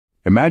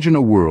Imagine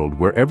a world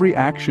where every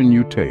action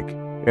you take,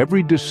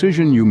 every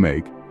decision you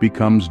make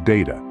becomes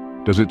data.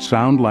 Does it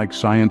sound like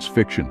science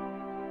fiction?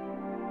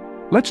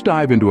 Let's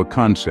dive into a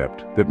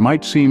concept that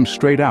might seem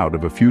straight out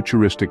of a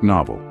futuristic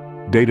novel: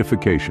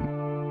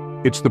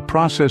 datafication. It's the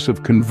process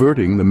of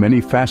converting the many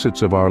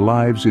facets of our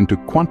lives into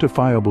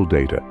quantifiable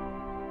data.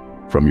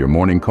 From your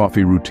morning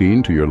coffee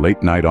routine to your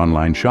late-night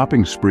online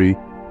shopping spree,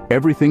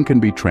 everything can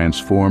be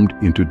transformed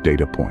into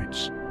data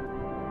points.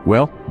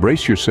 Well,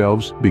 brace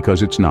yourselves,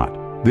 because it's not.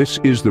 This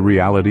is the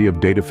reality of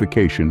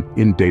datafication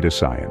in data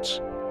science.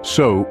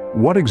 So,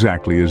 what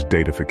exactly is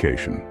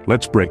datafication?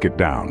 Let's break it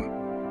down.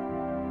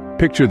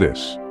 Picture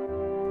this.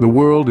 The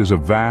world is a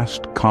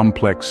vast,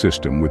 complex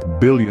system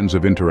with billions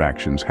of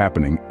interactions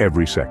happening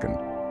every second.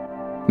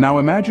 Now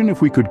imagine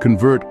if we could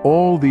convert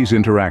all these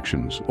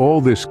interactions,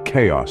 all this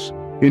chaos,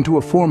 into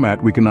a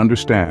format we can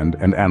understand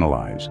and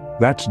analyze.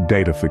 That's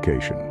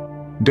datafication.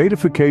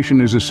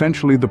 Datafication is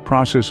essentially the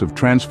process of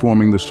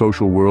transforming the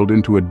social world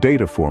into a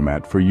data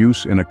format for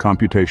use in a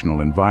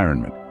computational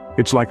environment.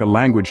 It's like a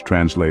language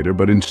translator,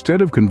 but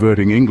instead of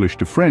converting English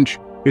to French,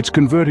 it's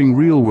converting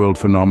real-world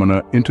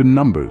phenomena into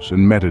numbers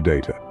and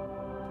metadata.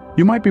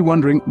 You might be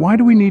wondering, why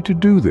do we need to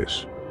do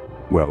this?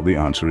 Well, the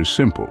answer is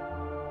simple: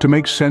 to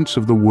make sense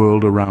of the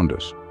world around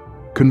us.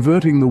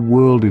 Converting the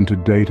world into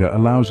data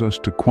allows us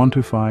to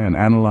quantify and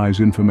analyze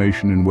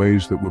information in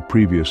ways that were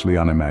previously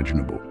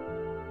unimaginable.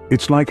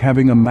 It's like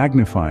having a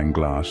magnifying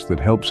glass that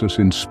helps us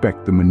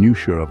inspect the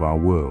minutiae of our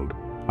world,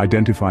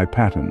 identify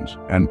patterns,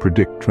 and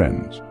predict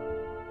trends.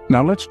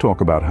 Now let's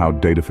talk about how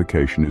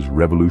datafication is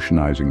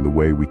revolutionizing the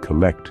way we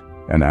collect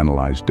and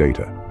analyze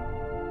data.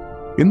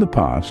 In the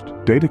past,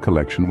 data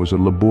collection was a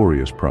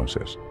laborious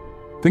process.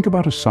 Think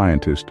about a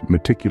scientist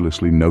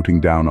meticulously noting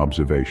down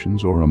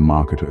observations or a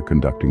marketer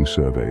conducting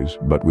surveys,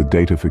 but with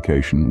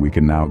datafication we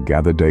can now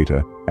gather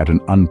data at an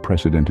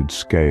unprecedented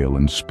scale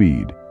and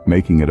speed,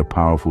 making it a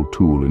powerful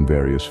tool in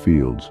various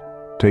fields.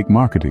 Take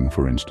marketing,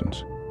 for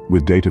instance.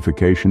 With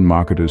datafication,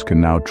 marketers can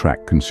now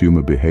track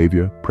consumer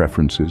behavior,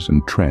 preferences,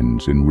 and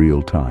trends in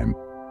real time,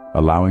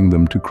 allowing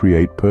them to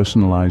create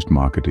personalized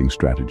marketing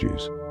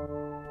strategies.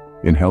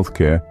 In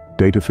healthcare,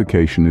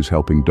 datafication is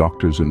helping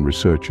doctors and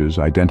researchers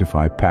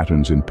identify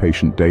patterns in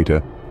patient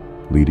data,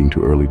 leading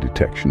to early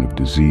detection of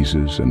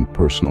diseases and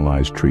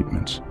personalized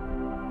treatments.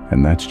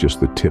 And that's just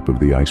the tip of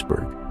the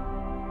iceberg.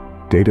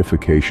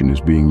 Datafication is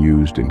being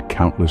used in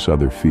countless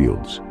other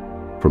fields,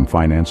 from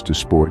finance to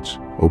sports,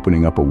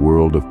 opening up a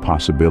world of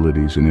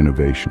possibilities and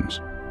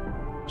innovations.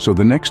 So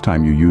the next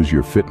time you use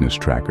your fitness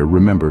tracker,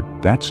 remember,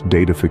 that's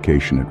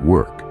datafication at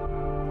work.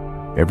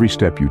 Every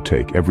step you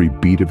take, every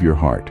beat of your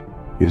heart,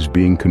 is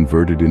being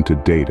converted into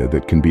data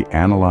that can be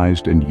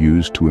analyzed and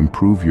used to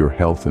improve your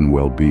health and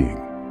well-being.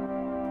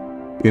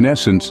 In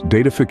essence,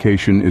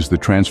 datafication is the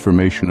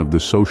transformation of the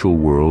social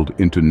world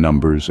into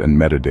numbers and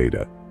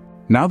metadata.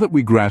 Now that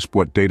we grasp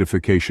what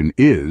datafication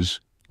is,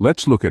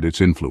 let's look at its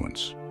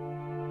influence.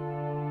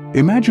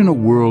 Imagine a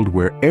world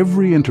where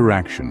every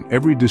interaction,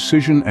 every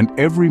decision, and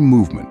every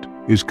movement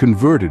is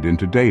converted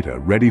into data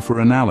ready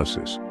for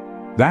analysis.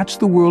 That's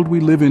the world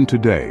we live in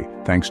today,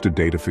 thanks to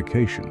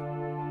datafication.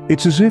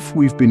 It's as if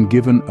we've been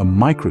given a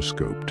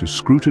microscope to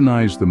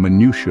scrutinize the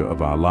minutiae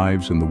of our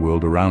lives and the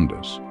world around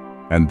us.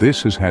 And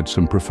this has had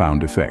some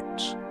profound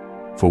effects.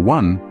 For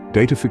one,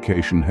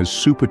 datafication has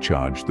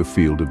supercharged the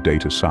field of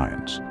data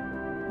science.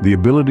 The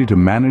ability to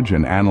manage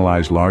and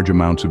analyze large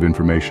amounts of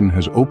information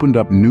has opened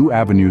up new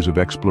avenues of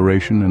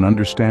exploration and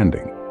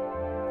understanding.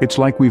 It's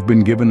like we've been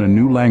given a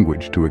new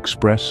language to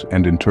express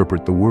and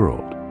interpret the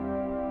world.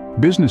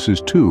 Businesses,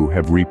 too,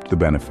 have reaped the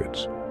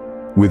benefits.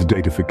 With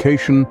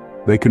datafication,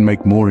 they can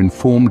make more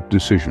informed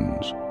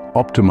decisions,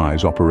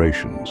 optimize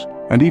operations,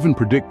 and even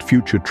predict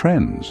future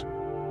trends.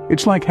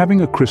 It's like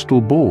having a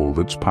crystal ball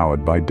that's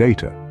powered by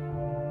data.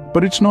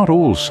 But it's not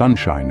all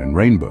sunshine and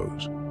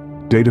rainbows.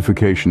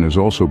 Datafication has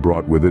also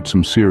brought with it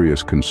some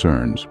serious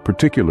concerns,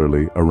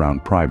 particularly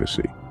around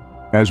privacy.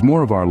 As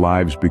more of our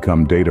lives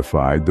become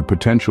datafied, the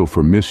potential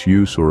for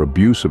misuse or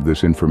abuse of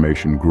this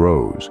information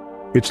grows.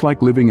 It's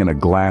like living in a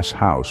glass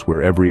house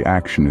where every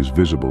action is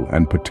visible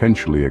and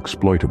potentially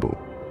exploitable.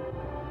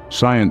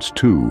 Science,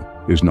 too,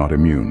 is not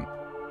immune.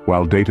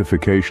 While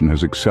datafication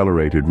has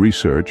accelerated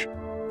research,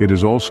 it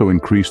has also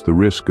increased the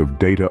risk of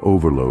data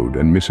overload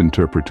and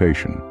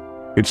misinterpretation.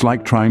 It's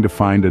like trying to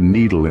find a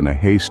needle in a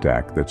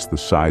haystack that's the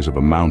size of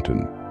a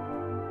mountain.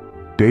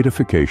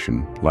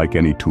 Datafication, like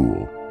any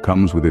tool,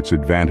 comes with its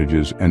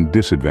advantages and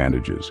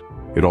disadvantages.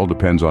 It all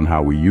depends on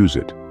how we use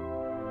it.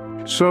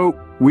 So,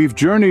 we've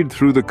journeyed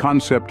through the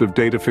concept of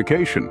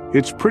datafication.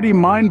 It's pretty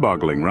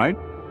mind-boggling, right?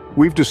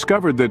 We've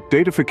discovered that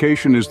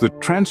datafication is the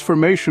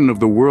transformation of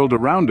the world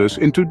around us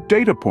into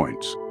data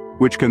points,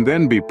 which can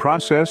then be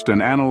processed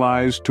and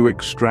analyzed to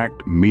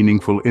extract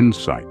meaningful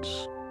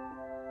insights.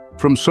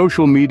 From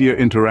social media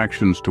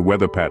interactions to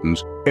weather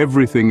patterns,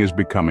 everything is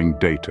becoming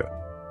data.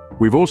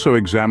 We've also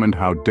examined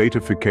how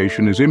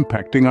datafication is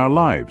impacting our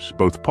lives,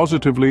 both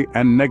positively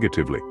and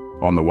negatively.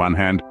 On the one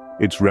hand,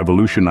 it's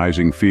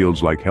revolutionizing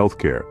fields like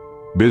healthcare,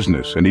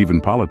 business, and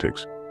even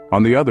politics.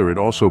 On the other, it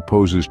also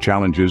poses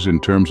challenges in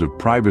terms of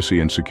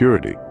privacy and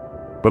security.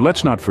 But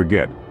let's not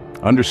forget,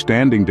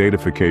 understanding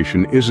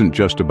datafication isn't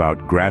just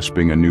about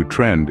grasping a new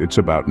trend, it's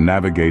about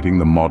navigating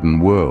the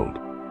modern world.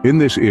 In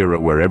this era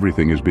where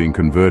everything is being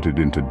converted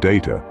into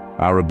data,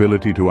 our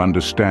ability to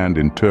understand,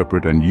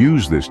 interpret, and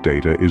use this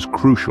data is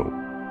crucial.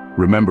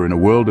 Remember, in a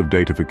world of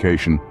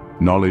datafication,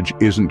 knowledge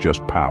isn't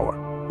just power,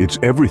 it's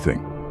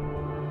everything.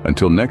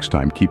 Until next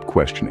time, keep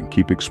questioning,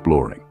 keep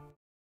exploring.